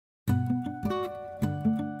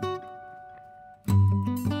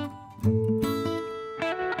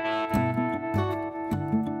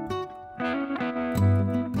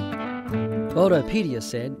Wordopedia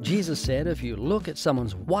said, Jesus said, if you look at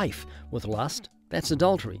someone's wife with lust, that's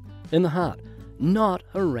adultery in the heart, not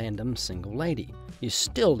a random single lady. You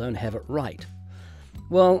still don't have it right.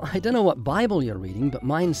 Well, I don't know what Bible you're reading, but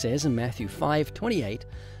mine says in Matthew 5:28,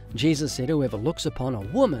 Jesus said, whoever looks upon a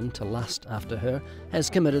woman to lust after her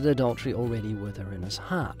has committed adultery already with her in his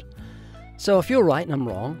heart. So if you're right and I'm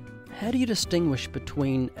wrong, how do you distinguish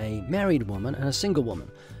between a married woman and a single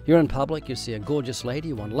woman? You're in public, you see a gorgeous lady,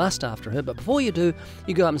 you want to lust after her, but before you do,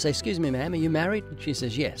 you go up and say, excuse me, ma'am, are you married? And she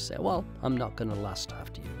says, yes. Say, well, I'm not going to lust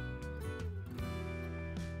after you.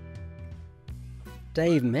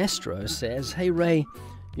 Dave Mestro says, hey Ray,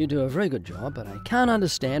 you do a very good job, but I can't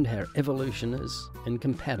understand how evolution is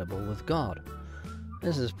incompatible with God.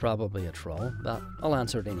 This is probably a troll, but I'll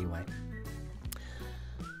answer it anyway.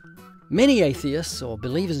 Many atheists or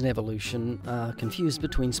believers in evolution are confused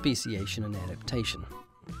between speciation and adaptation.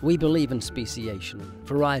 We believe in speciation,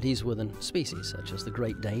 varieties within species, such as the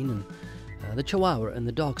Great Dane and the Chihuahua and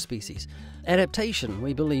the dog species. Adaptation,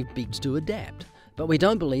 we believe beads to adapt, but we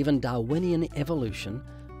don't believe in Darwinian evolution,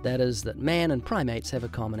 that is, that man and primates have a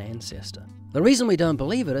common ancestor. The reason we don't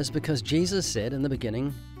believe it is because Jesus said in the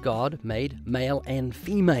beginning, God made male and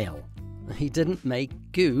female. He didn't make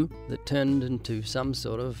goo that turned into some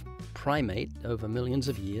sort of primate over millions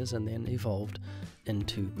of years and then evolved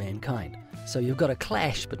into mankind. So you've got a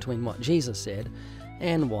clash between what Jesus said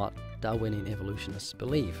and what Darwinian evolutionists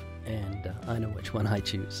believe, and I know which one I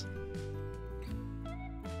choose.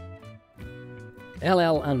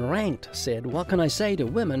 LL Unranked said, what can I say to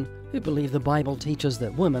women who believe the Bible teaches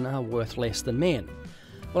that women are worth less than men?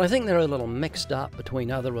 Well, I think they're a little mixed up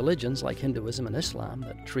between other religions like Hinduism and Islam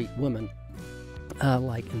that treat women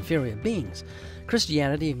like inferior beings.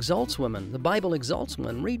 Christianity exalts women. The Bible exalts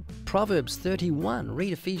women. Read Proverbs 31.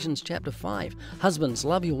 Read Ephesians chapter 5. Husbands,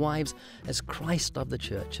 love your wives as Christ loved the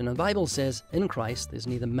church. And the Bible says, in Christ, there's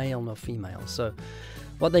neither male nor female. So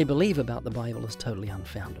what they believe about the Bible is totally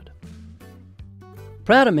unfounded.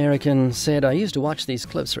 Proud American said, I used to watch these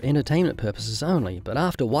clips for entertainment purposes only, but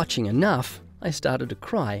after watching enough, I started to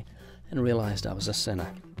cry and realized I was a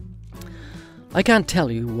sinner. I can't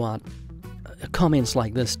tell you what comments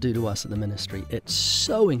like this do to us at the ministry. It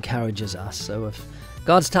so encourages us. So if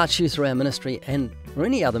God's touched you through our ministry or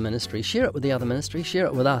any other ministry, share it with the other ministry, share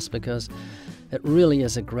it with us, because it really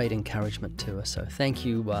is a great encouragement to us. So thank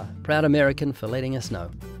you, Proud American, for letting us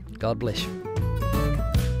know. God bless you.